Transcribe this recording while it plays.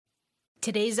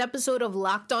Today's episode of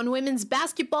Locked On Women's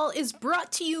Basketball is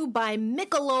brought to you by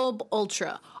Michelob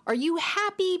Ultra. Are you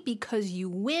happy because you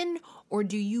win, or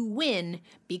do you win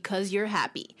because you're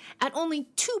happy? At only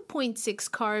 2.6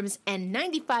 carbs and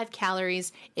 95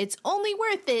 calories, it's only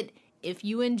worth it if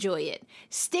you enjoy it.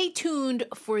 Stay tuned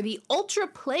for the Ultra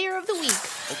Player of the Week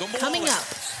coming up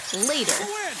later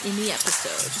in the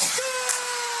episode.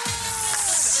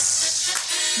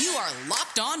 You are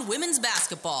Locked On Women's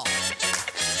Basketball,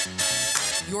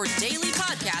 your daily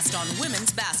podcast on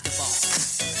women's basketball.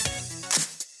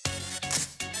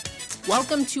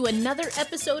 Welcome to another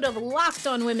episode of Locked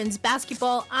On Women's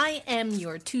Basketball. I am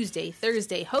your Tuesday,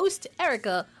 Thursday host,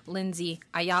 Erica Lindsay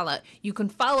Ayala. You can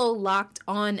follow Locked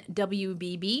On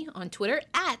WBB on Twitter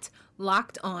at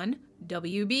Locked On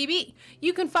WBB.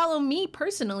 You can follow me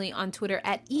personally on Twitter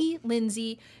at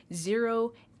elindsay08.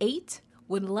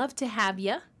 Would love to have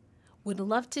you. Would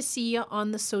love to see you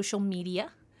on the social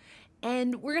media.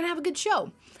 And we're going to have a good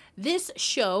show. This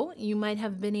show, you might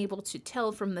have been able to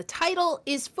tell from the title,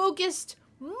 is focused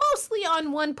mostly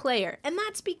on one player. And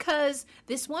that's because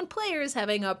this one player is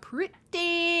having a pretty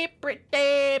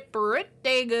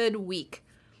good week.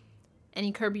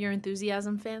 Any Curb Your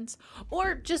Enthusiasm fans?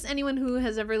 Or just anyone who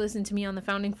has ever listened to me on the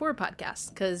Founding Four podcast,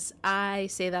 because I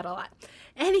say that a lot.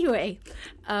 Anyway,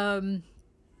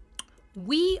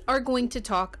 we are going to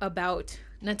talk about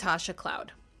Natasha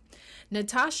Cloud.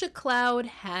 Natasha Cloud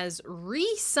has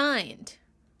re-signed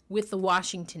with the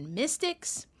Washington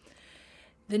Mystics.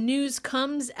 The news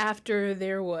comes after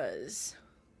there was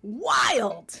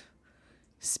wild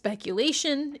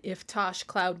speculation if Tosh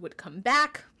Cloud would come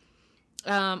back.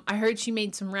 I heard she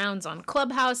made some rounds on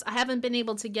Clubhouse. I haven't been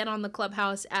able to get on the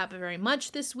Clubhouse app very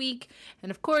much this week.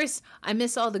 And of course, I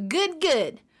miss all the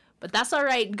good. But that's all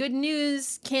right. Good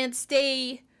news can't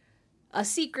stay a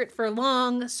secret for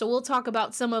long, so we'll talk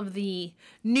about some of the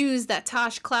news that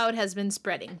Tosh Cloud has been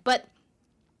spreading. But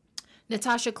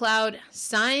Natasha Cloud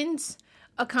signs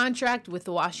a contract with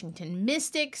the Washington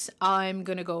Mystics. I'm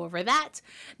going to go over that.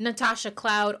 Natasha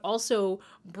Cloud also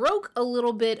broke a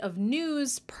little bit of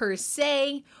news per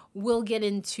se. We'll get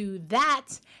into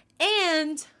that.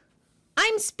 And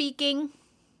I'm speaking.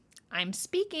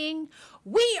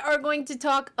 We are going to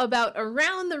talk about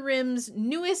Around the Rim's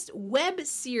newest web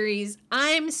series,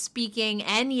 I'm Speaking.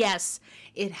 And yes,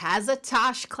 it has a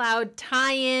Tosh Cloud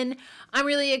tie-in. I'm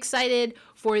really excited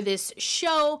for this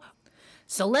show.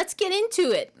 So let's get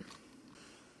into it.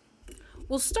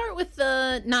 We'll start with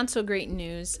the not so great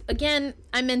news. Again,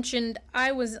 I mentioned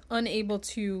I was unable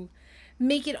to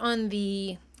make it on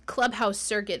the Clubhouse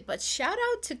circuit, but shout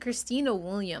out to Christina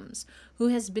Williams, who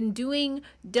has been doing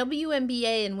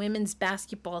WNBA and women's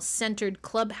basketball centered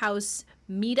Clubhouse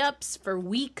meetups for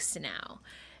weeks now.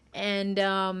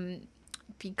 And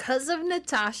because of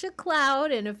Natasha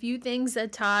Cloud and a few things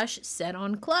that Tosh said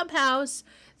on Clubhouse,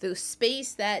 the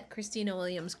space that Christina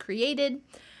Williams created,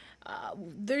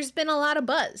 there's been a lot of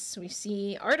buzz. We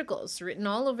see articles written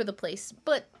all over the place,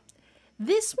 but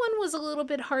this one was a little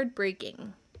bit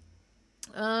heartbreaking.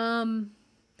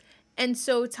 And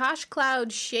so Tosh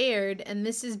Cloud shared, and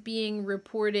this is being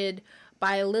reported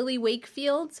by Lily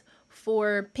Wakefield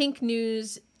for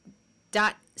pinknews.co.uk.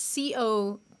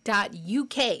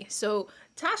 So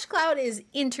Tosh Cloud is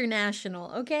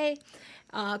international, okay?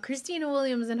 Christina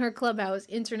Williams and her Clubhouse,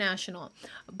 international.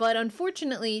 But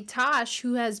unfortunately, Tosh,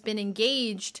 who has been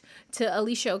engaged to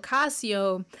Alicia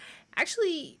Ocasio,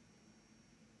 actually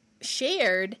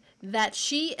shared that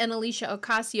she and Alicia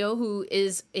Ocasio, who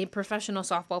is a professional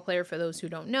softball player for those who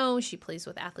don't know, she plays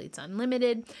with Athletes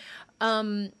Unlimited,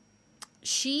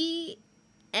 she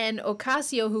and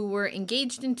Ocasio, who were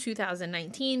engaged in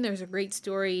 2019, there's a great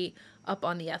story up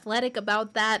on The Athletic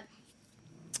about that,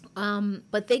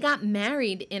 but they got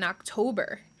married in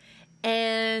October,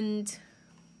 and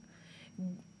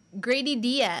Grady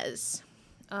Diaz,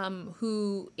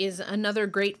 who is another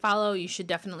great follow. You should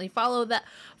definitely follow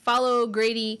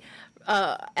Grady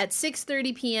at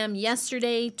 6:30 p.m.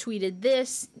 yesterday, tweeted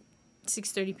this,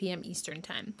 6:30 p.m. Eastern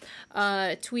time,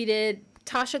 tweeted,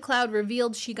 Tasha Cloud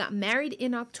revealed she got married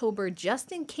in October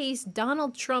just in case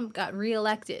Donald Trump got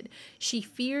reelected. She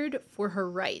feared for her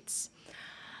rights.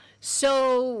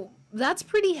 So that's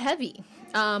pretty heavy.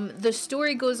 The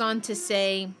story goes on to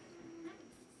say,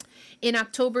 in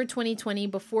October 2020,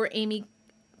 before Amy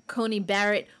Coney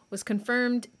Barrett was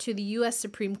confirmed to the U.S.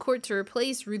 Supreme Court to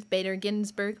replace Ruth Bader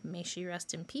Ginsburg, may she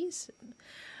rest in peace,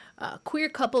 queer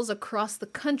couples across the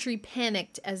country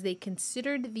panicked as they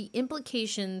considered the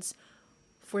implications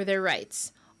for their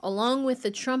rights. Along with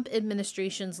the Trump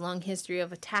administration's long history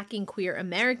of attacking queer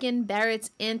American,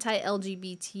 Barrett's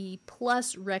anti-LGBT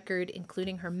plus record,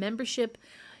 including her membership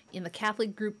in the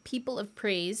Catholic group People of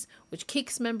Praise, which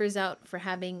kicks members out for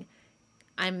having,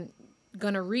 I'm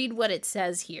going to read what it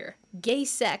says here, gay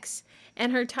sex,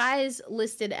 and her ties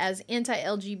listed as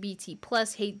anti-LGBT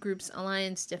plus hate groups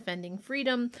Alliance Defending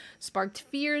Freedom sparked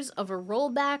fears of a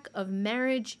rollback of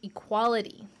marriage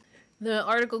equality. The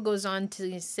article goes on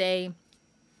to say,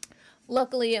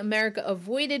 luckily, America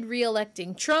avoided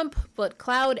re-electing Trump, but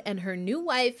Cloud and her new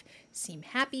wife seem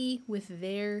happy with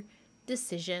their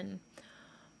decision.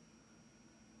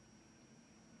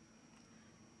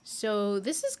 So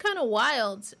this is kind of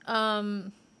wild.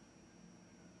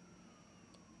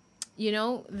 You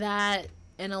know, that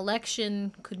an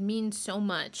election could mean so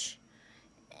much.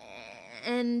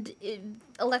 And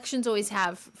elections always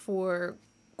have for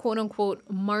quote-unquote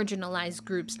marginalized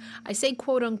groups. I say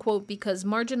quote-unquote because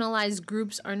marginalized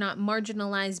groups are not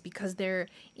marginalized because they're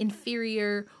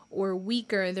inferior or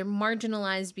weaker. They're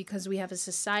marginalized because we have a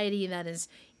society that is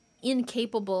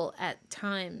incapable at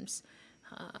times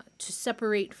to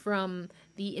separate from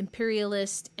the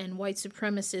imperialist and white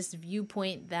supremacist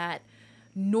viewpoint that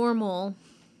normal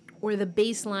or the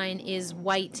baseline is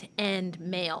white and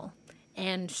male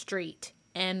and straight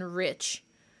and rich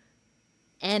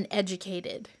and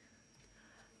educated.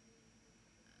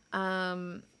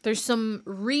 There's some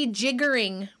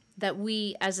rejiggering that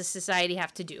we as a society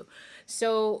have to do.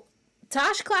 So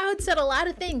Tosh Cloud said a lot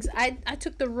of things. I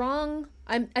took the wrong,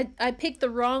 I picked the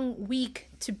wrong week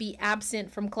to be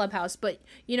absent from Clubhouse, but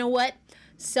you know what?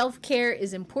 Self-care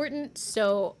is important,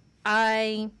 so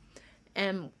I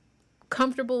am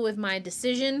comfortable with my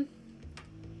decision.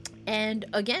 And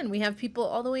again, we have people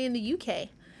all the way in the UK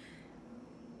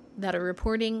that are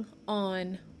reporting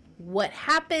on what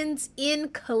happens in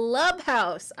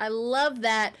Clubhouse. I love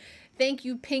that. Thank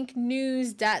you,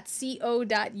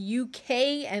 pinknews.co.uk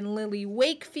and Lily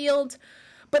Wakefield.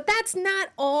 But that's not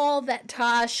all that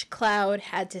Tosh Cloud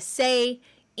had to say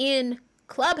in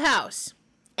Clubhouse.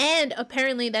 And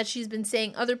apparently that she's been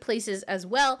saying other places as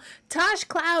well. Tosh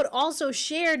Cloud also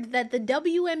shared that the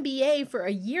WNBA for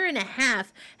a year and a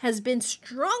half has been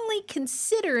strongly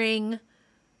considering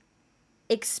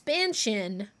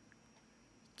expansion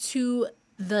to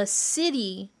the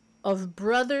city of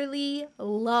brotherly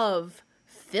love,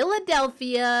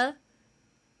 Philadelphia.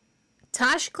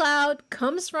 Tosh Cloud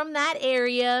comes from that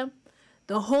area,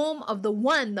 the home of the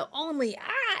one, the only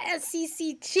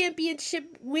SEC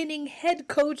championship winning head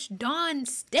coach Dawn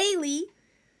Staley.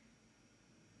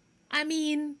 I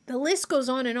mean, the list goes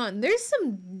on and on. There's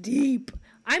some deep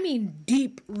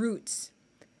roots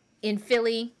in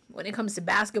Philly when it comes to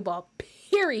basketball,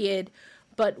 period,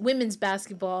 but women's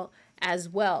basketball as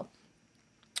well.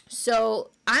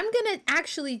 So I'm going to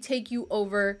actually take you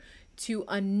over to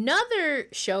another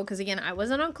show, because again, I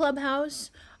wasn't on Clubhouse,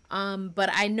 but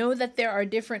I know that there are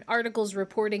different articles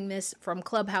reporting this from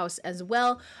Clubhouse as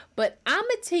well. But I'm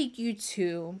going to take you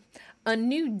to a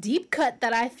new deep cut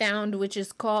that I found, which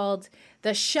is called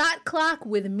The Shot Clock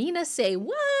with Mina Say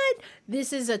What?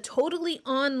 This is a totally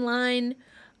online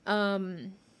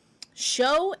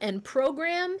show and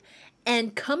program.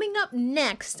 And coming up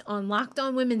next on Locked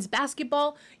On Women's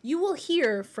Basketball, you will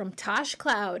hear from Tosh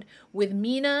Cloud with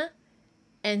Mina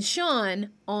and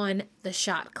Sean on The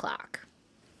Shot Clock.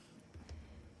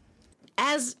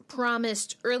 As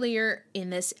promised earlier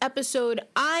in this episode,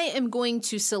 I am going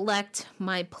to select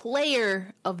my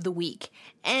player of the week.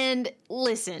 And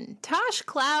listen, Tosh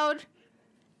Cloud,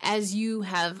 as you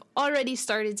have already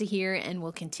started to hear and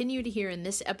will continue to hear in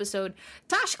this episode,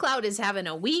 Tosh Cloud is having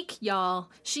a week,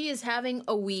 y'all. She is having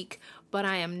a week, but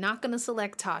I am not going to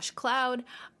select Tosh Cloud.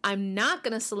 I'm not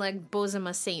going to select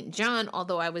Bozoma St. John,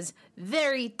 although I was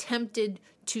very tempted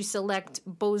to select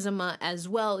Bozoma as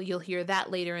well. You'll hear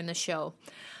that later in the show.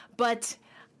 But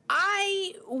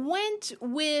I went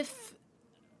with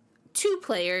two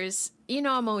players. You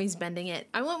know, I'm always bending it.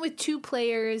 I went with two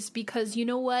players because you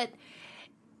know what?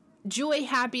 Joy,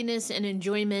 happiness, and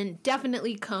enjoyment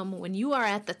definitely come when you are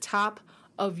at the top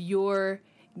of your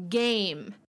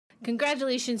game.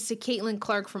 Congratulations to Caitlin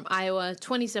Clark from Iowa,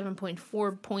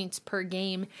 27.4 points per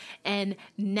game, and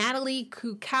Natalie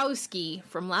Kukowski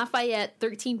from Lafayette,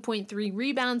 13.3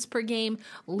 rebounds per game,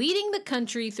 leading the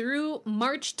country through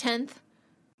March 10th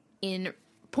in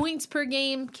points per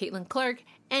game, Caitlin Clark,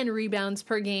 and rebounds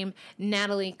per game,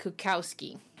 Natalie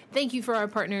Kukowski. Thank you for our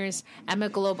partners at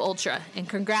Michelob Ultra, and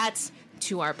congrats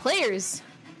to our players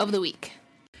of the week.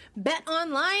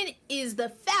 BetOnline is the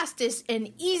fastest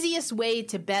and easiest way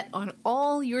to bet on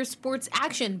all your sports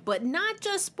action, but not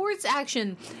just sports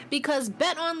action, because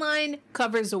BetOnline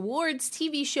covers awards,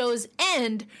 TV shows,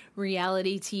 and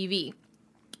reality TV.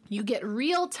 You get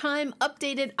real-time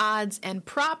updated odds and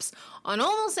props on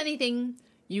almost anything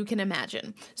you can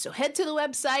imagine. So head to the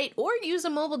website or use a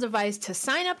mobile device to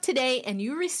sign up today, and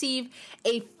you receive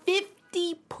a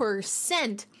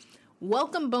 50%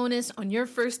 welcome bonus on your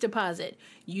first deposit.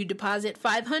 You deposit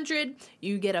 $500,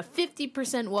 you get a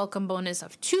 50% welcome bonus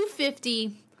of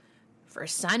 $250 for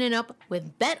signing up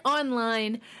with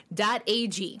betonline.ag.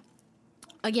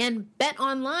 Again,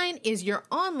 BetOnline is your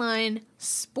online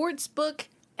sportsbook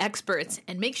experts,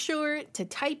 and make sure to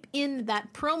type in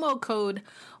that promo code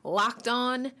Locked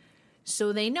On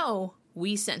so they know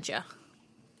we sent you.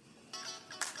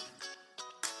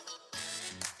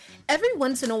 Every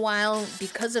once in a while,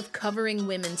 because of covering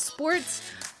women's sports,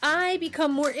 I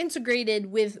become more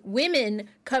integrated with women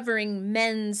covering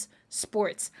men's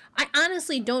sports. I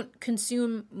honestly don't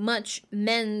consume much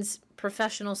men's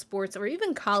professional sports or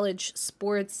even college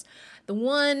sports. The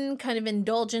one kind of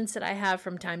indulgence that I have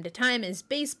from time to time is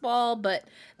baseball, but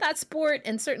that sport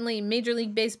and certainly Major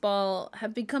League Baseball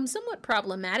have become somewhat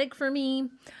problematic for me.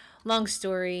 Long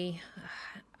story.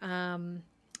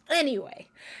 Anyway,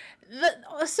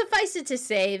 suffice it to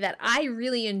say that I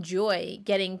really enjoy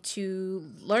getting to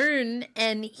learn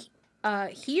and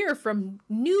hear from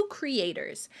new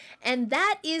creators. And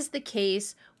that is the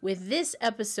case with this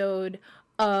episode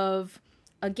of,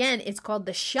 again, it's called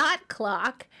The Shot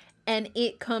Clock, and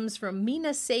it comes from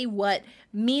Mina Say What.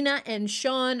 Mina and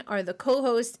Sean are the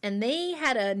co-hosts, and they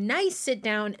had a nice sit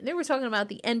down. They were talking about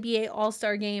the NBA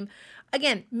All-Star Game.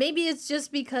 Again, maybe it's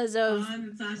just because of...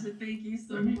 Natasha, thank you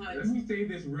so much. Let me say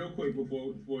this real quick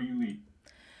before you leave.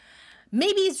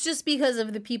 Maybe it's just because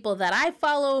of the people that I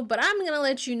follow, but I'm going to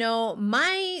let you know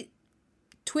my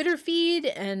Twitter feed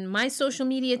and my social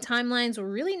media timelines were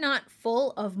really not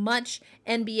full of much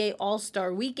NBA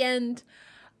All-Star Weekend.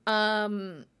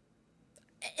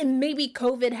 And maybe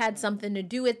COVID had something to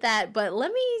do with that, but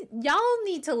y'all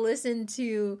need to listen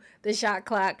to The Shot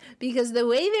Clock, because the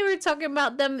way they were talking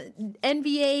about them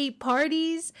NBA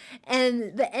parties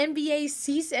and the NBA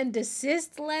cease and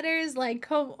desist letters, like,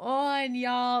 come on,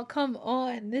 y'all, come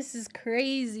on. This is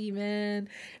crazy, man.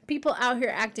 People out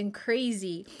here acting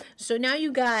crazy. So now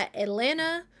you got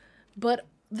Atlanta, but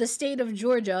the state of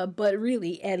Georgia, but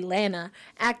really Atlanta,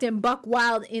 acting buck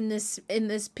wild in this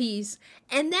piece.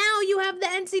 And now you have the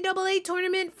NCAA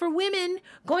tournament for women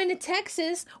going to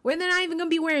Texas, where they're not even going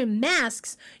to be wearing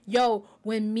masks. Yo,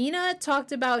 when Mina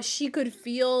talked about she could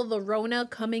feel the Rona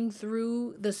coming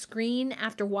through the screen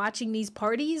after watching these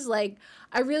parties, like,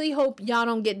 I really hope y'all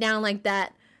don't get down like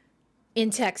that in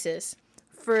Texas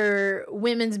for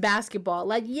women's basketball.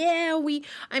 Like, yeah, we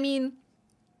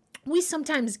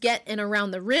sometimes get an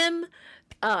Around the Rim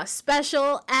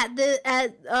special at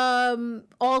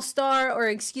All-Star, or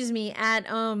excuse me, at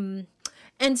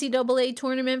NCAA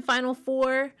tournament Final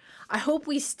Four. I hope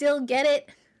we still get it.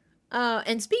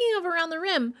 And speaking of Around the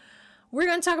Rim, we're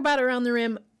going to talk about Around the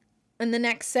Rim in the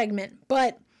next segment.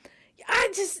 But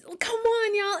come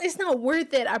on, y'all. It's not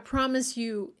worth it. I promise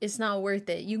you, it's not worth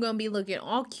it. You're going to be looking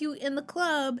all cute in the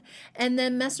club and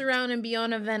then mess around and be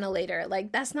on a ventilator.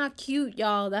 Like, that's not cute,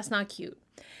 y'all. That's not cute.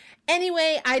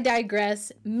 Anyway, I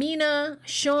digress. Mina,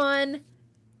 Sean,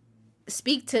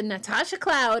 speak to Natasha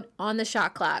Cloud on The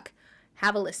Shot Clock.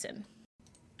 Have a listen.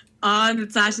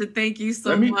 Natasha, thank you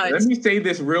so much. Let me say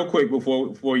this real quick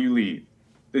before you leave.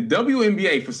 The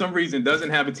WNBA, for some reason, doesn't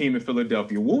have a team in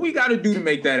Philadelphia. What we got to do to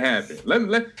make that happen?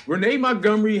 Let Renee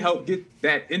Montgomery help get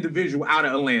that individual out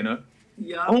of Atlanta.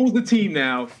 Yeah. Owns the team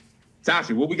now.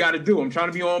 Tasha, what we got to do? I'm trying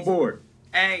to be on board.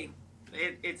 Hey,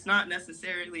 it's not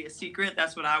necessarily a secret.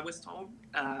 That's what I was told.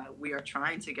 We are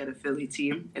trying to get a Philly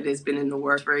team. It has been in the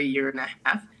works for a year and a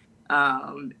half.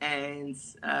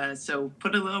 So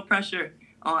put a little pressure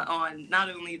on not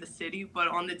only the city, but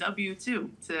on the W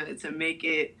too, to make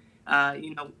it,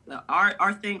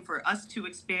 our thing for us to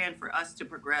expand, for us to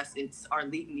progress. It's our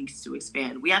league needs to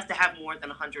expand. We have to have more than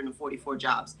 144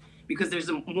 jobs, because there's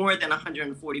more than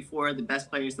 144 of the best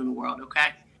players in the world.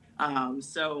 Okay.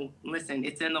 So listen,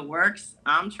 it's in the works.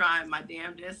 I'm trying my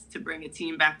damnedest to bring a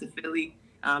team back to Philly,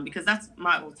 because that's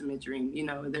my ultimate dream. You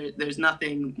know, there's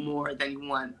nothing more than you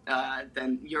want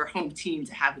than your home team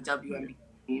to have a WNBA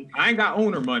team. I ain't got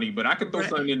owner money, but I could throw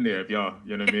something in there if y'all,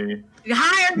 you know what I mean?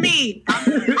 Hire me.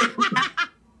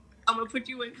 I'm going to put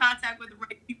you in contact with the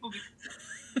right people.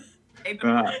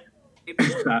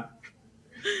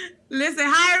 Listen,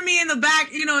 hire me in the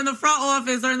back, in the front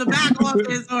office or in the back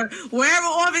office or wherever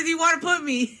office you want to put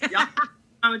me. Y'all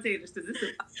commentators, because this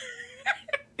is...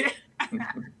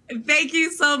 Thank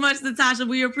you so much, Natasha.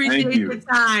 We appreciate your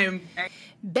time.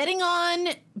 Betting on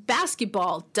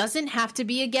basketball doesn't have to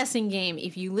be a guessing game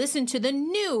if you listen to the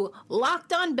new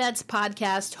Locked On Bets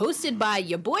podcast hosted by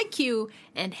your boy Q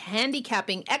and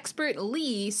handicapping expert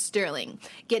Lee Sterling.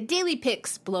 Get daily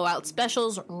picks, blowout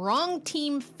specials, wrong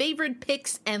team favored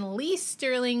picks, and Lee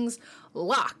Sterling's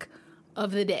lock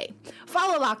of the day.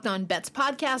 Follow Locked On Bets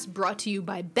podcast, brought to you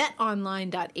by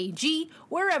betonline.ag,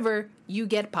 wherever you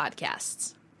get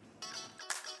podcasts.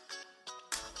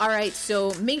 All right,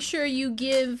 so make sure you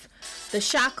give the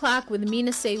Shot Clock with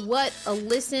Mina Say What a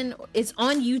listen. It's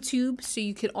on YouTube, so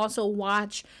you can also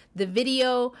watch the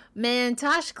video. Man,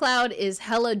 Tosh Cloud is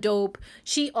hella dope.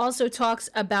 She also talks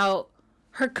about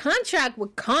her contract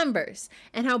with Converse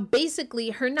and how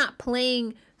basically her not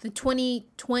playing the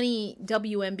 2020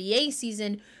 WNBA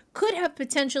season could have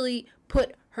potentially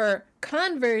put her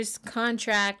Converse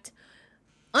contract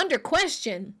under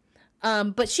question.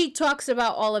 But she talks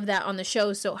about all of that on the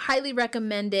show, so highly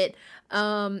recommend it.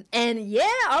 And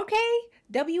yeah, okay,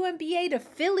 WNBA to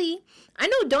Philly. I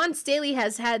know Dawn Staley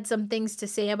has had some things to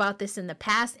say about this in the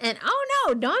past, and I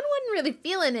don't know, Dawn wasn't really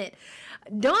feeling it.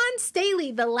 Dawn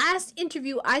Staley, the last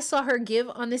interview I saw her give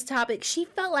on this topic, she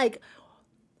felt like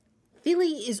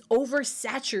Philly is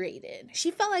oversaturated.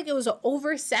 She felt like it was an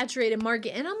oversaturated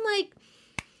market, and I'm like,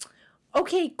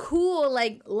 okay, cool,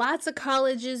 like, lots of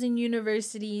colleges and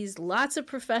universities, lots of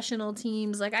professional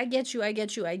teams, like, I get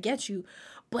you.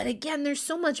 But again, there's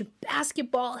so much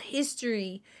basketball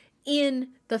history in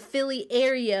the Philly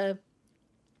area,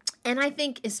 and I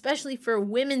think especially for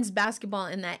women's basketball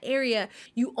in that area,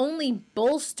 you only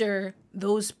bolster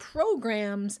those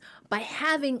programs by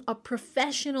having a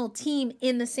professional team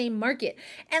in the same market.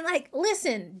 And like,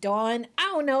 listen, Dawn, I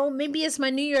don't know, maybe it's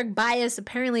my New York bias.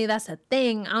 Apparently that's a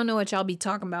thing. I don't know what y'all be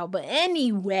talking about. But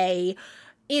anyway,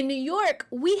 in New York,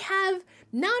 we have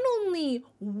not only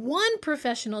one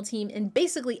professional team in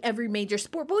basically every major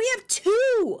sport, but we have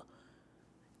two,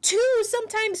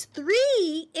 sometimes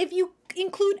three, if you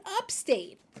include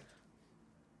upstate.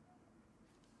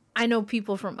 I know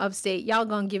people from upstate, y'all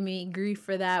gonna give me grief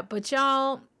for that, but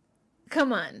y'all,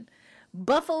 come on.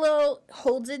 Buffalo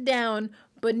holds it down,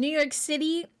 but New York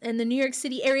City and the New York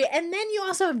City area, and then you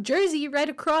also have Jersey right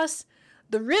across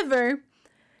the river.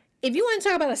 If you want to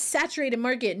talk about a saturated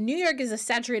market, New York is a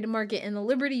saturated market, and the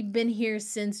Liberty been here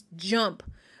since jump.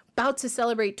 About to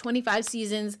celebrate 25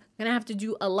 seasons. Gonna have to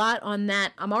do a lot on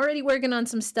that. I'm already working on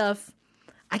some stuff.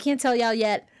 I can't tell y'all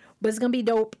yet, but it's gonna be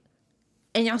dope.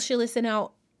 And y'all should listen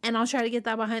out. And I'll try to get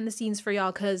that behind the scenes for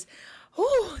y'all, because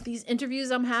these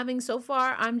interviews I'm having so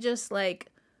far, I'm just like,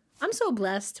 I'm so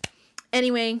blessed.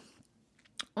 Anyway,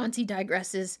 Auntie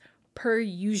digresses per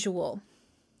usual.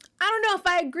 I don't know if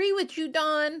I agree with you,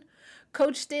 Dawn.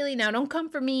 Coach Staley, now don't come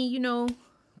for me. You know,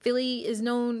 Philly is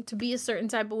known to be a certain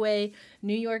type of way.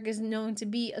 New York is known to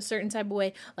be a certain type of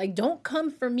way. Like, don't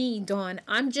come for me, Dawn.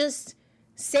 I'm just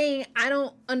saying I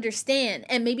don't understand.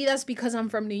 And maybe that's because I'm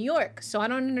from New York, so I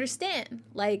don't understand.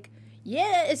 Like,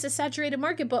 yeah, it's a saturated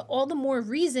market, but all the more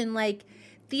reason, like,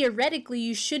 theoretically,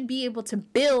 you should be able to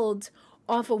build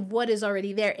off of what is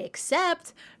already there.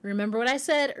 Except, remember what I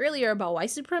said earlier about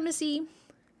white supremacy,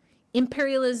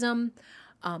 imperialism,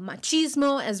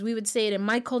 machismo, as we would say it in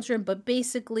my culture, but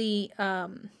basically,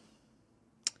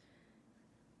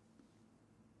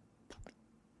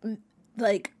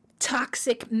 like,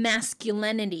 toxic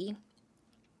masculinity.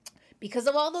 Because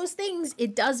of all those things,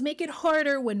 it does make it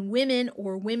harder when women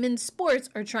or women's sports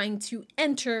are trying to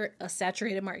enter a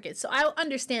saturated market. So I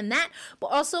understand that, but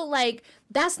also, like,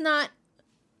 that's not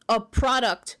a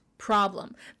product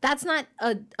problem. That's not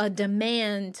a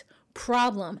demand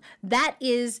problem. That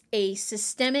is a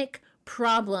systemic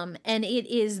problem, and it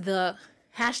is the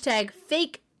hashtag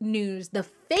fake news, the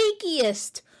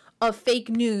fakiest of fake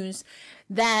news,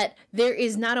 that there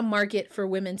is not a market for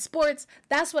women's sports.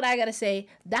 That's what I gotta say.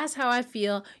 That's how I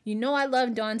feel. You know I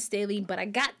love Dawn Staley, but I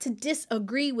got to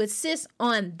disagree with sis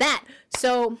on that.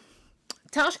 So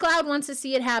Tosh Cloud wants to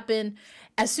see it happen.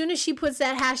 As soon as she puts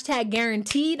that hashtag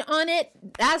guaranteed on it,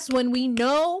 that's when we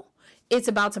know it's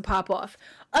about to pop off.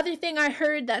 Other thing I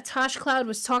heard that Tosh Cloud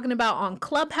was talking about on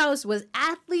Clubhouse was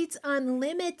Athletes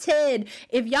Unlimited.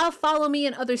 If y'all follow me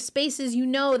in other spaces, you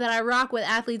know that I rock with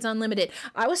Athletes Unlimited.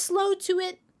 I was slow to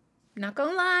it, not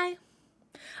gonna lie.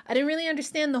 I didn't really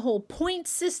understand the whole point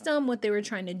system, what they were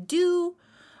trying to do.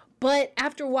 But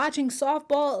after watching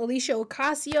softball, Alicia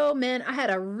Ocasio, man, I had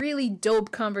a really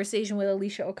dope conversation with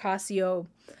Alicia Ocasio.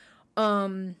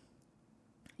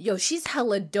 Yo, she's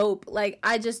hella dope. Like,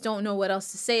 I just don't know what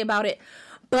else to say about it.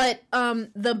 But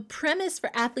the premise for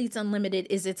Athletes Unlimited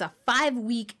is it's a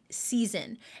 5-week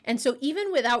season. And so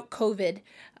even without COVID,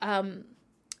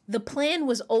 the plan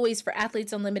was always for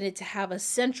Athletes Unlimited to have a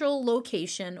central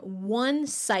location, one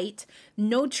site,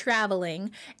 no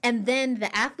traveling, and then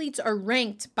the athletes are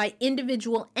ranked by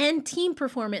individual and team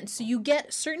performance. So you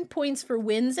get certain points for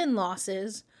wins and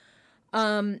losses,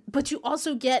 but you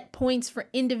also get points for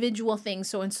individual things.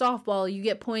 So in softball, you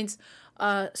get points,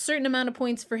 certain amount of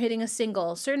points for hitting a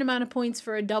single, certain amount of points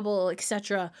for a double,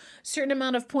 etc. Certain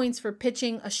amount of points for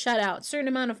pitching a shutout, certain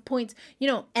amount of points,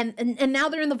 and now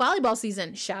they're in the volleyball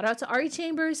season. Shout out to Ari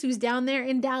Chambers, who's down there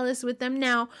in Dallas with them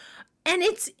now. And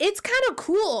it's kind of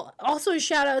cool. Also,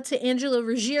 shout out to Angela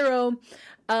Ruggiero,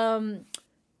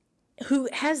 who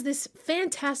has this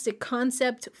fantastic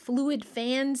concept, fluid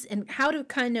fans, and how to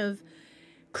kind of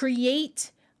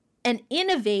create and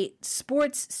innovate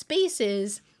sports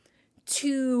spaces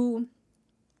to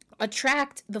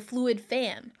attract the fluid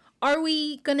fan. Are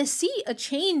we going to see a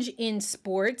change in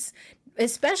sports,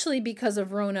 especially because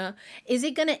of Rona? Is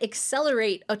it going to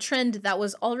accelerate a trend that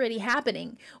was already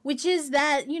happening, which is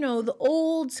that, the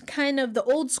old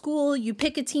school, you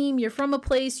pick a team, you're from a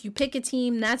place, you pick a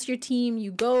team, that's your team,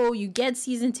 you go, you get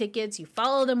season tickets, you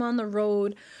follow them on the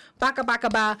road, baka baka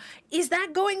ba. Is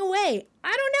that going away?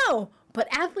 I don't know. But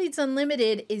Athletes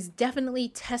Unlimited is definitely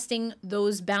testing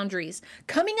those boundaries.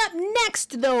 Coming up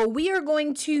next, though, we are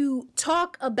going to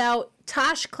talk about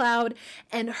Tosh Cloud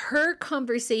and her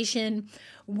conversation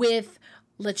with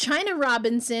LaChina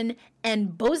Robinson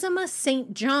and Bozoma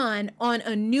St. John on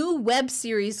a new web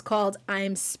series called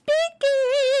I'm Speaking.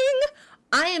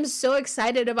 I am so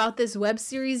excited about this web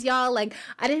series, y'all. Like,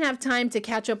 I didn't have time to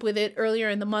catch up with it earlier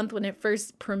in the month when it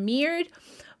first premiered,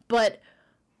 but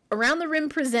Around the Rim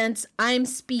presents I'm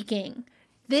Speaking.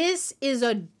 This is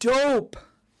a dope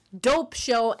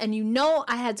show, and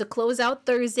I had to close out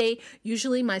Thursday,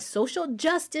 usually my social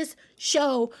justice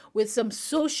show, with some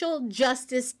social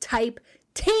justice type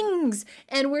tings,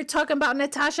 and we're talking about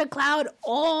Natasha Cloud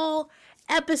all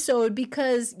episode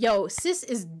because, sis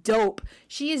is dope.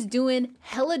 She is doing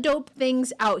hella dope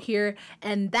things out here,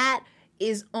 and that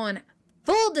is on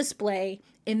full display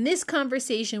in this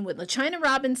conversation with LaChina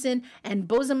Robinson and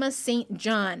Bozoma St.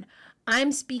 John.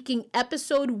 I'm Speaking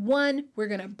episode 1. We're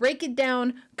going to break it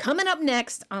down coming up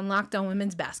next on Locked On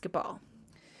Women's Basketball.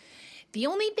 The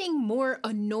only thing more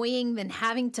annoying than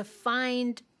having to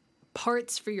find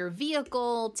parts for your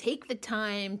vehicle, take the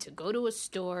time to go to a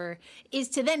store, is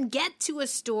to then get to a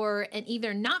store and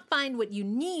either not find what you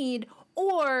need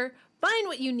or find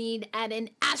what you need at an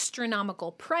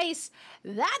astronomical price.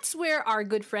 That's where our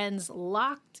good friends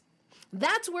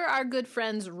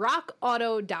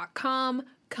RockAuto.com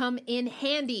come in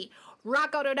handy.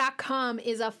 RockAuto.com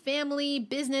is a family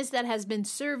business that has been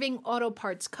serving auto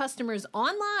parts customers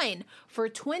online for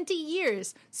 20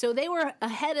 years. So they were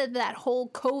ahead of that whole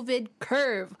COVID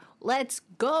curve. Let's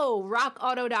go.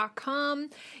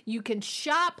 RockAuto.com. You can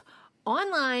shop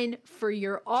online for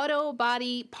your auto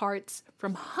body parts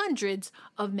from hundreds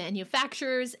of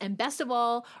manufacturers, and best of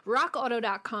all,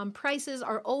 RockAuto.com prices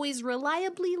are always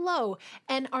reliably low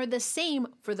and are the same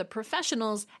for the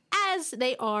professionals as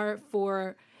they are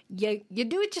for you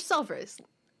do-it-yourselfers.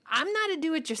 I'm not a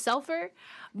do-it-yourselfer,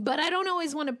 but I don't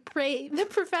always want to pay the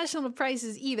professional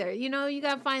prices either. You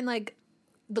gotta find like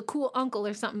the cool uncle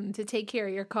or something to take care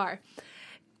of your car.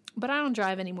 But I don't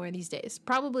drive anymore these days,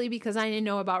 probably because I didn't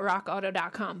know about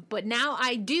RockAuto.com. But now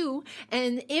I do,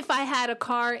 and if I had a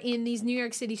car in these New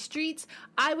York City streets,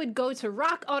 I would go to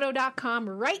RockAuto.com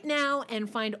right now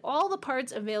and find all the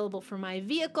parts available for my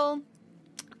vehicle.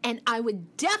 And I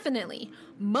would definitely,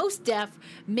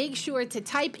 make sure to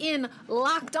type in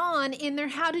Locked On in their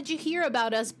How Did You Hear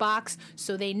About Us box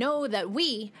so they know that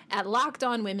we at Locked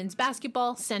On Women's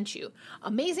Basketball sent you.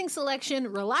 Amazing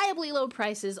selection, reliably low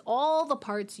prices, all the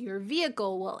parts your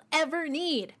vehicle will ever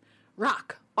need.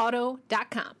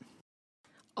 RockAuto.com.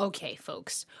 Okay,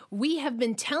 folks, we have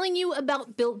been telling you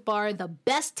about Built Bar, the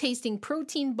best tasting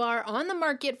protein bar on the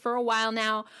market for a while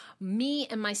now. Me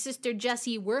and my sister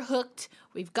Jessie, we're hooked.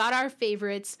 We've got our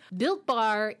favorites. Built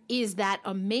Bar is that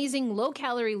amazing low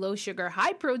calorie, low sugar,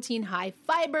 high protein, high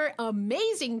fiber,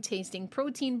 amazing tasting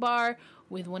protein bar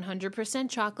with 100%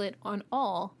 chocolate on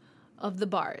all of the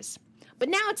bars. But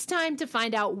now it's time to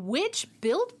find out which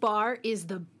Built Bar is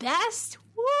the best.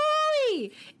 Woo!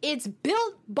 It's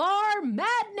Built Bar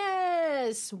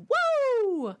Madness!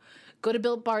 Woo! Go to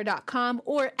BuiltBar.com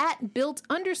or at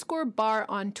Built_bar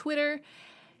on Twitter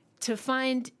to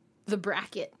find the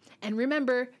bracket. And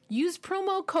remember, use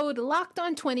promo code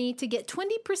LOCKEDON20 to get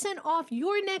 20% off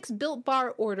your next Built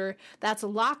Bar order. That's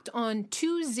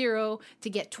LOCKEDON20 to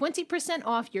get 20%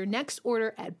 off your next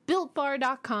order at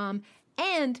BuiltBar.com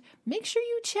And make sure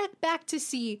you check back to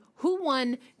see who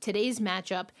won today's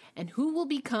matchup and who will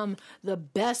become the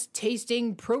best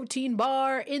tasting protein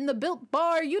bar in the Built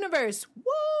Bar universe.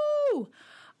 Woo!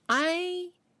 I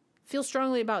feel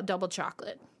strongly about double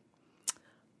chocolate.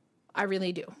 I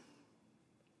really do.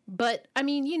 But, I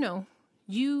mean, you know,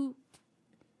 you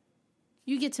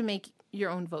get to make your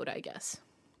own vote, I guess.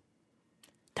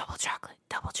 Double chocolate,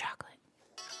 double chocolate.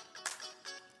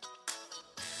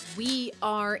 We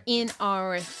are in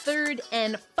our third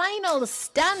and final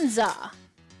stanza.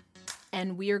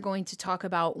 And we are going to talk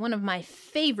about one of my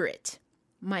favoriteest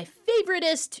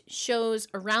shows,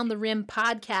 Around the Rim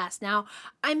podcast. Now,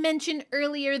 I mentioned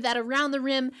earlier that Around the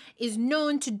Rim is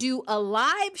known to do a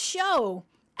live show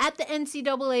at the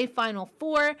NCAA Final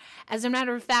Four. As a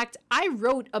matter of fact, I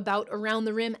wrote about Around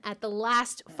the Rim at the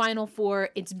last Final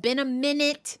Four. It's been a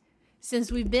minute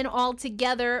since we've been all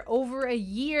together, over a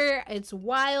year. It's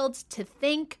wild to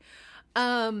think.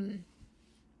 I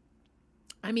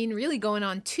mean, really going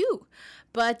on 2.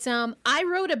 But I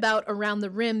wrote about Around the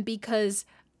Rim because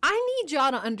I need y'all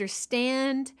to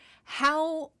understand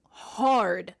how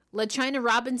hard LaChina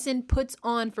Robinson puts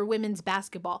on for women's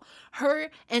basketball.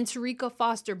 Her and Tarika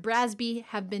Foster Brasby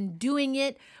have been doing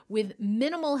it with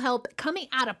minimal help, coming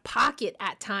out of pocket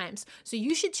at times. So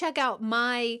you should check out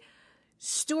my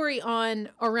story on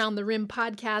Around the Rim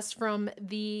podcast from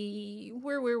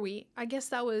where were we? I guess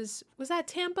that was that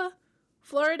Tampa,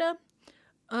 Florida?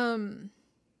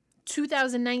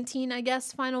 2019, I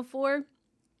guess, Final Four.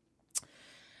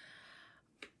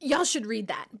 Y'all should read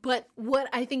that. But what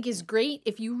I think is great,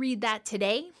 if you read that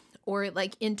today or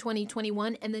like in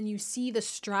 2021 and then you see the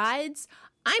strides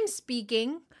I'm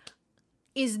speaking,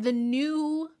 is the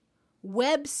new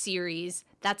web series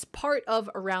that's part of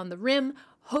Around the Rim,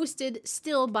 hosted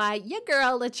still by your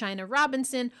girl, LaChina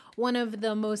Robinson, one of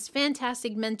the most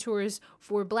fantastic mentors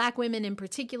for Black women in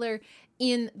particular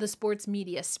in the sports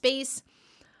media space.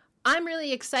 I'm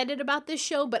really excited about this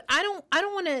show, but I don't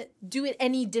want to do it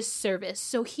any disservice.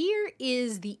 So here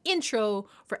is the intro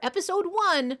for episode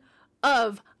 1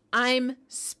 of I'm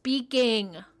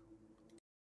Speaking.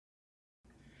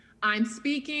 I'm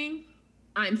speaking,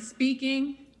 I'm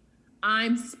speaking,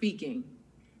 I'm speaking.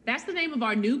 That's the name of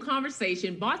our new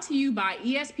conversation, brought to you by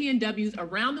ESPNW's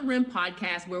Around the Rim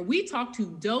podcast, where we talk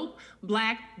to dope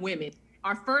Black women.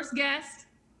 Our first guest,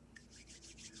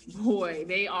 boy,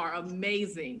 they are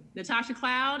amazing. Natasha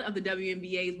Cloud of the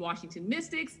WNBA's Washington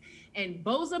Mystics and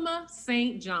Bozoma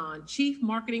St. John, Chief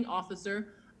Marketing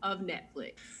Officer of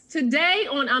Netflix. Today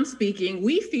on I'm Speaking,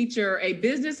 we feature a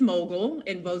business mogul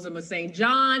in Bozoma St.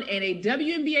 John and a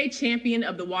WNBA champion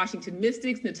of the Washington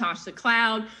Mystics, Natasha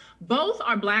Cloud. Both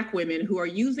are Black women who are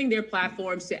using their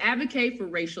platforms to advocate for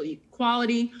racial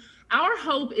equality. Our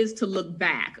hope is to look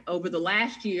back over the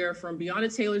last year, from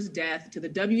Breonna Taylor's death to the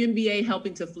WNBA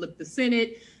helping to flip the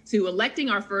Senate, to electing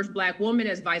our first Black woman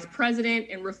as vice president,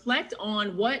 and reflect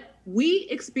on what we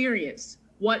experienced,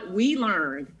 what we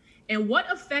learned, and what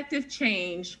effective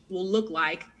change will look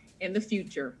like in the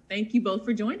future. Thank you both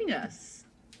for joining us.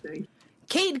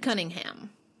 Cade Cunningham,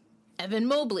 Evan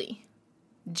Mobley,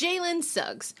 Jalen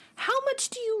Suggs. How much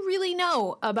do you really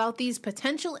know about these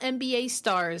potential NBA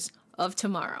stars of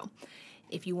tomorrow?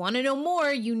 If you want to know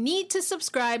more, you need to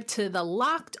subscribe to the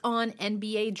Locked On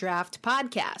NBA Draft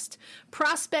podcast.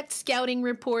 Prospect scouting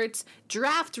reports,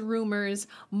 draft rumors,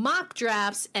 mock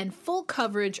drafts, and full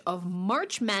coverage of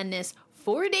March Madness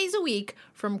 4 days a week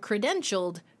from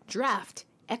credentialed draft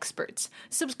experts.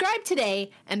 Subscribe today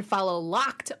and follow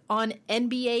Locked On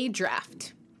NBA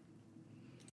Draft.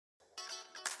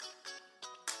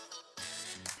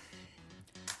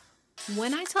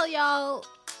 When I tell y'all,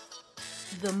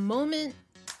 the moment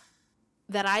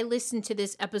that I listened to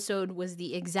this episode was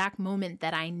the exact moment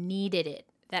that I needed it,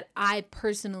 that I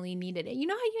personally needed it. You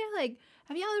know how you're like,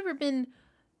 have y'all ever been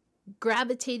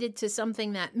gravitated to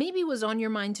something that maybe was on your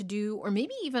mind to do, or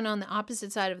maybe even on the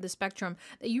opposite side of the spectrum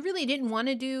that you really didn't want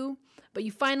to do, but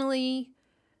you finally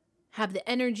have the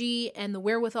energy and the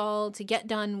wherewithal to get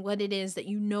done what it is that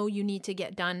you know you need to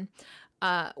get done?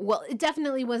 Well, it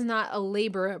definitely was not a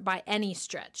labor by any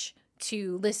stretch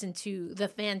to listen to the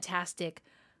fantastic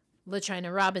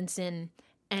LaChina Robinson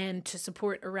and to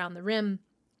support Around the Rim.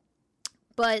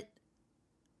 But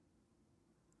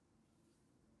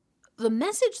the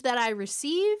message that I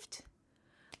received,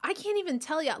 I can't even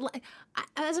tell y'all.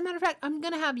 As a matter of fact, I'm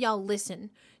going to have y'all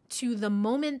listen to the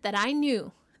moment that I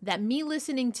knew that me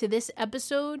listening to this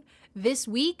episode this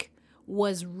week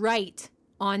was right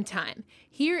on time.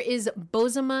 Here is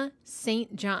Bozoma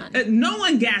St. John. No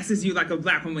one gasses you like a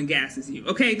Black woman gasses you,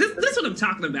 okay? This is what I'm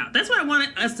talking about. That's what I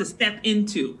wanted us to step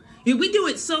into. We do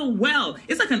it so well.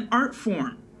 It's like an art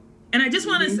form. And I just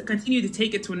want us to continue to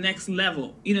take it to a next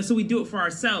level, so we do it for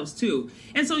ourselves too.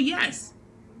 And so, yes,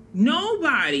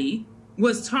 nobody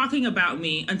was talking about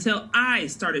me until I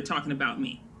started talking about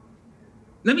me.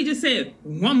 Let me just say it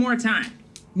one more time.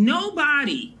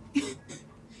 Nobody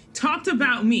talked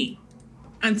about me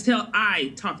until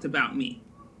I talked about me.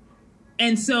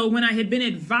 And so when I had been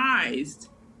advised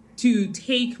to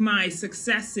take my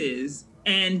successes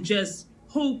and just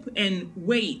hope and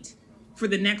wait for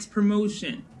the next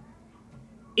promotion,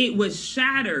 it was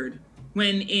shattered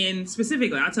when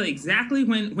specifically, I'll tell you exactly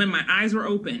when my eyes were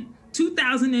open,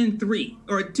 2003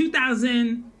 or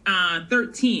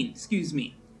 2013, excuse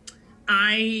me.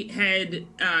 I had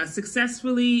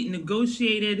successfully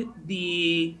negotiated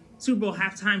the Super Bowl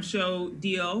halftime show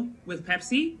deal with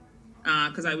Pepsi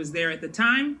because I was there at the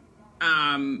time.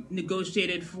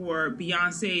 Negotiated for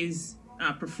Beyonce's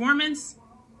performance.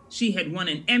 She had won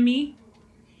an Emmy.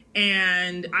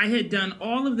 And I had done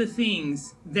all of the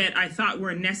things that I thought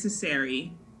were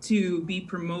necessary to be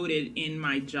promoted in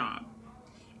my job.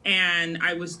 And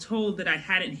I was told that I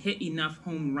hadn't hit enough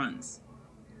home runs.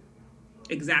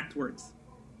 Exact words.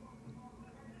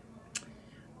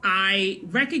 I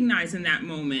recognized in that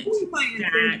moment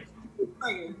that...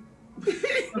 Okay.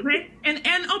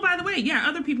 And oh, by the way, yeah,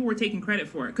 other people were taking credit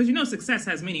for it. Because success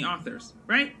has many authors,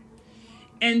 right?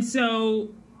 And so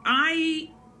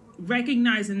I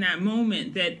recognized in that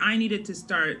moment that I needed to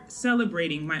start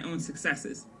celebrating my own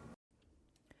successes.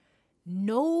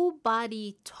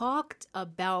 Nobody talked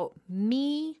about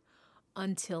me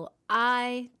until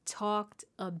I talked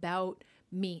about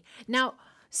me. Now,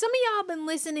 some of y'all been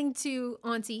listening to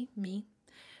Auntie, me,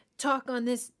 talk on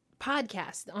this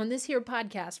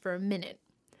podcast for a minute.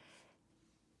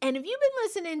 And if you've been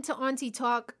listening to Auntie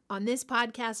talk on this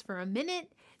podcast for a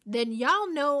minute, then y'all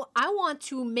know I want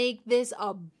to make this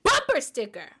a bumper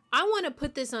sticker. I want to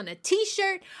put this on a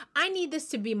t-shirt. I need this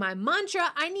to be my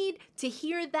mantra. I need to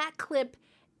hear that clip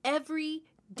every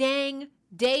dang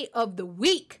day of the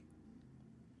week.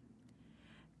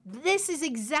 This is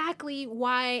exactly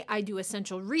why I do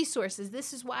Essential Resources.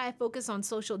 This is why I focus on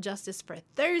social justice for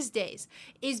Thursdays,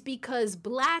 is because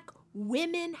Black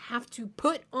women have to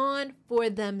put on for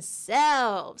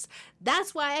themselves.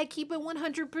 That's why I keep it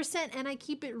 100% and I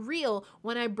keep it real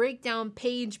when I break down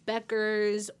Paige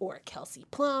Beckers or Kelsey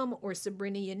Plum or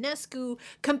Sabrina Ionescu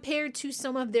compared to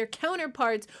some of their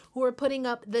counterparts who are putting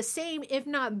up the same, if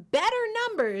not better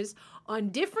numbers on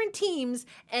different teams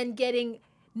and getting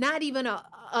not even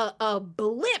a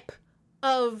blip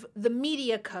of the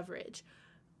media coverage.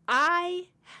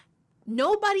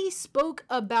 Nobody spoke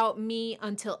about me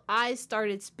until I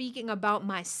started speaking about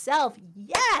myself.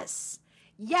 Yes.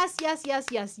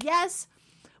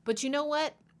 But you know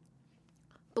what?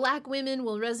 Black women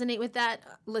will resonate with that.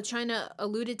 LaChina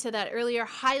alluded to that earlier.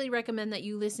 Highly recommend that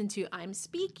you listen to I'm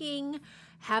Speaking.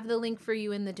 Have the link for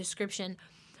you in the description.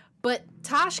 But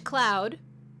Tosh Cloud,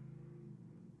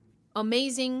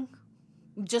 amazing,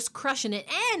 just crushing it.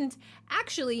 And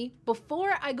actually,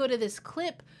 before I go to this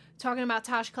clip talking about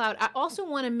Tosh Cloud, I also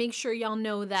want to make sure y'all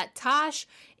know that Tosh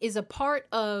is a part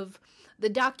of the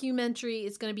documentary.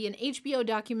 It's going to be an HBO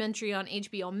documentary on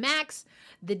HBO Max,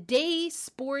 The Day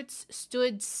Sports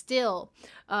Stood Still.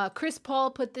 Chris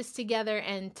Paul put this together,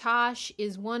 and Tosh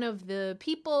is one of the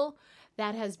people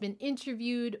that has been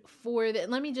interviewed for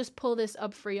that. Let me just pull this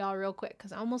up for y'all real quick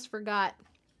because I almost forgot.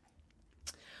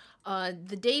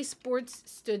 The Day Sports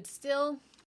Stood Still.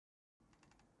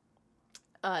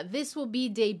 This will be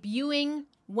debuting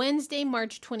Wednesday,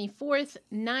 March 24th,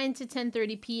 9 to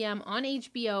 10:30 p.m. on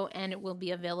HBO, and it will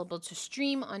be available to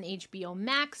stream on HBO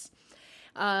Max.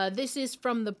 This is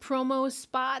from the promo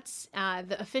spots.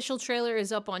 The official trailer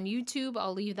is up on YouTube.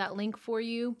 I'll leave that link for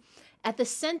you. At the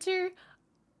center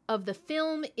of the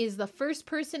film is the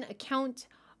first-person account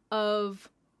of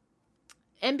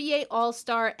NBA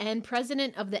All-Star and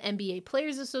president of the NBA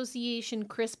Players Association,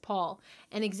 Chris Paul,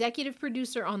 and executive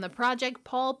producer on the project,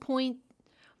 Paul,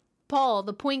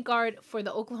 the point guard for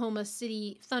the Oklahoma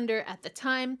City Thunder at the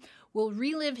time, will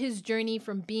relive his journey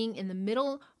from being in the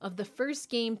middle of the first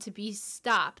game to be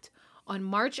stopped on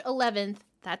March 11th,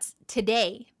 that's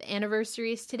today, the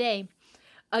anniversary is today,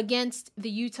 against the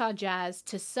Utah Jazz,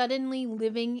 to suddenly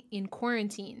living in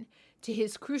quarantine, to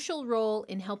his crucial role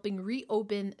in helping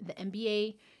reopen the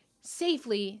NBA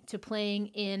safely to playing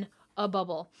in a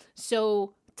bubble.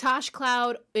 So Tosh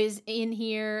Cloud is in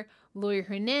here, Loy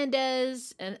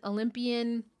Hernandez, an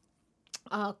Olympian,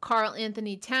 Karl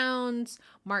Anthony Towns,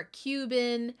 Mark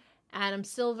Cuban, Adam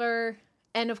Silver,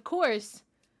 and of course,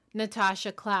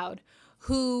 Natasha Cloud,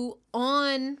 who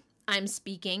on I'm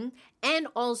Speaking and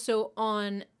also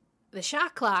on the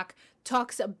shot clock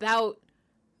talks about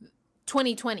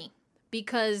 2020,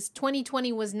 because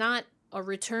 2020 was not a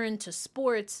return to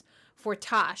sports for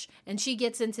Tosh, and she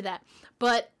gets into that.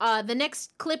 But the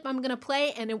next clip I'm going to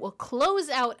play, and it will close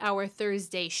out our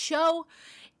Thursday show,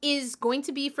 is going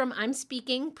to be from I'm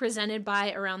Speaking, presented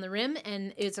by Around the Rim,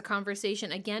 and it's a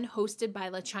conversation, again, hosted by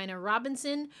LaChina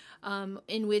Robinson,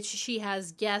 in which she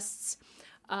has guests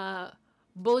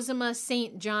Bozoma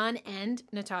St. John and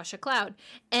Natasha Cloud.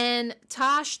 And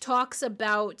Tosh talks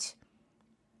about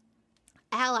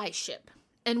allyship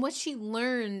and what she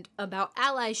learned about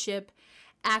allyship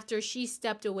after she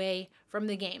stepped away from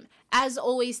the game. As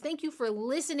always, thank you for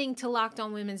listening to Locked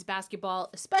On Women's Basketball,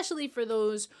 especially for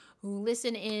those who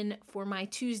listen in for my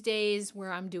Tuesdays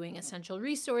where I'm doing essential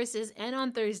resources, and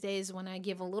on Thursdays when I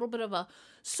give a little bit of a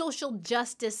social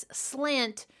justice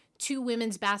slant to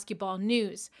women's basketball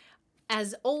news.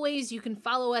 As always, you can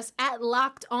follow us at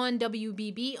Locked On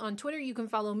WBB on Twitter. You can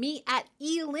follow me at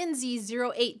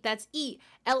elindsay08. That's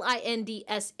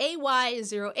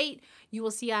ELINDSAY08. You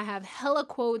will see I have hella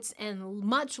quotes and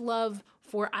much love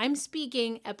for I'm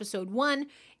Speaking episode 1.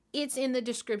 It's in the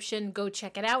description. Go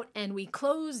check it out. And we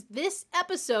close this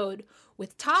episode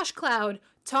with Tosh Cloud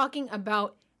talking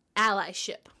about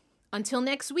allyship. Until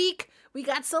next week, we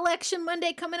got Selection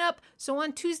Monday coming up. So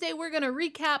on Tuesday, we're going to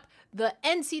recap the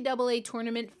NCAA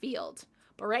tournament field.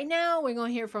 But right now, we're going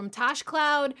to hear from Tosh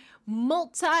Cloud,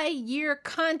 multi-year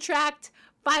contract,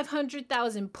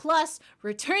 500,000 plus,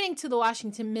 returning to the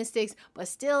Washington Mystics, but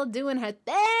still doing her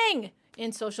thing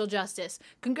in social justice.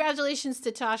 Congratulations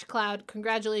to Tosh Cloud.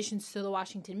 Congratulations to the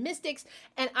Washington Mystics.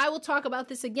 And I will talk about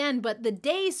this again, but the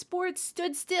day sports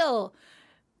stood still.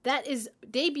 That is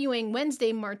debuting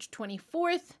Wednesday, March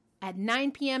 24th at 9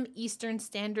 p.m. Eastern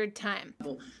Standard Time.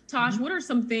 Tosh, what are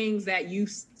some things that you've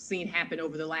seen happen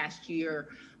over the last year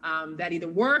that either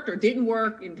worked or didn't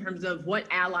work in terms of what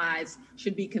allies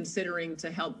should be considering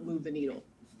to help move the needle?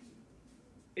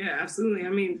 Yeah, absolutely. I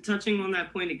mean, touching on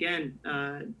that point again,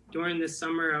 during this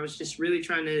summer, I was just really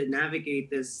trying to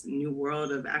navigate this new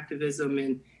world of activism.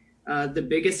 And the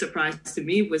biggest surprise to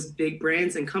me was big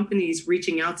brands and companies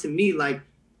reaching out to me like,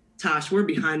 Tosh, we're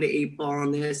behind the 8 ball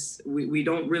on this. We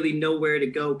don't really know where to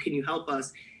go. Can you help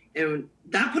us? And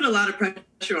that put a lot of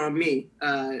pressure on me.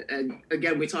 And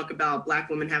again, we talk about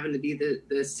Black women having to be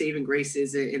the saving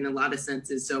graces in a lot of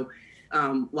senses. So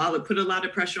while it put a lot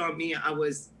of pressure on me, I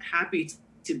was happy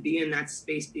to be in that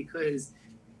space because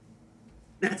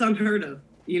that's unheard of.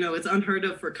 You know, it's unheard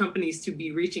of for companies to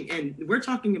be reaching. And we're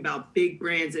talking about big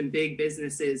brands and big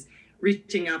businesses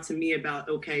reaching out to me about,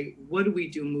 okay, what do we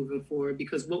do moving forward?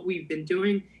 Because what we've been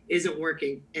doing isn't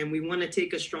working and we want to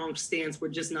take a strong stance. We're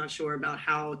just not sure about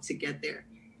how to get there.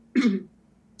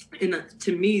 And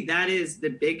to me, that is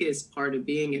the biggest part of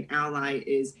being an ally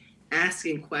is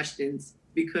asking questions,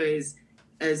 because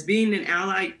as being an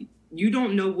ally, you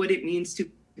don't know what it means to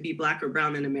be Black or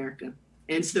brown in America.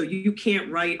 And so you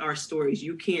can't write our stories.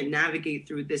 You can't navigate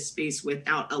through this space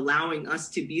without allowing us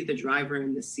to be the driver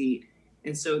in the seat.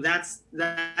 And so that's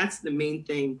the main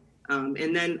thing.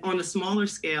 And then on a smaller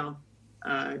scale,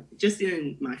 just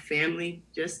in my family,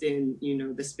 just in,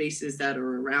 the spaces that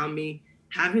are around me,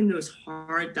 having those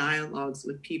hard dialogues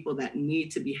with people that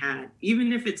need to be had,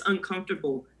 even if it's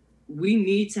uncomfortable, we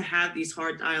need to have these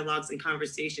hard dialogues and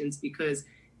conversations because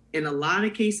in a lot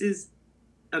of cases,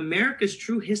 America's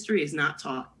true history is not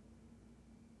taught.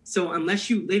 So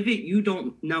unless you live it, you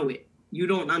don't know it. You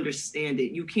don't understand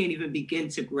it. You can't even begin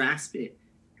to grasp it.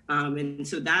 And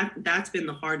so that's been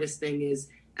the hardest thing is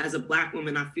as a Black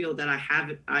woman, I feel that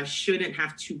I shouldn't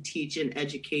have to teach and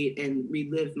educate and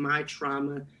relive my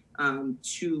trauma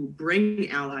to bring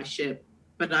allyship.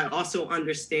 But I also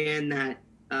understand that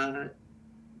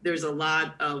there's a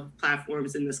lot of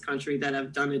platforms in this country that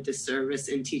have done a disservice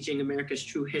in teaching America's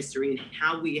true history and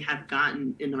how we have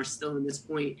gotten and are still in this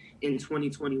point in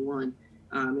 2021.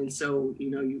 And so,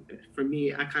 for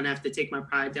me, I kind of have to take my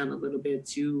pride down a little bit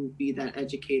to be that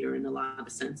educator in a lot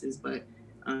of senses, but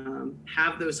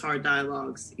have those hard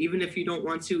dialogues, even if you don't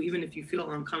want to, even if you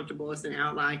feel uncomfortable as an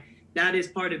ally. That is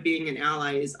part of being an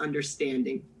ally, is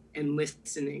understanding and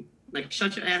listening. Like,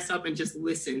 shut your ass up and just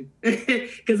listen,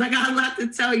 because I got a lot to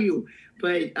tell you.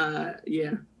 But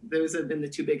yeah, those have been the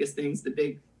two biggest things, the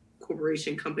big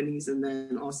corporation companies, and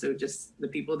then also just the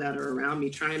people that are around me,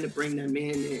 trying to bring them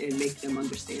in and make them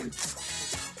understand.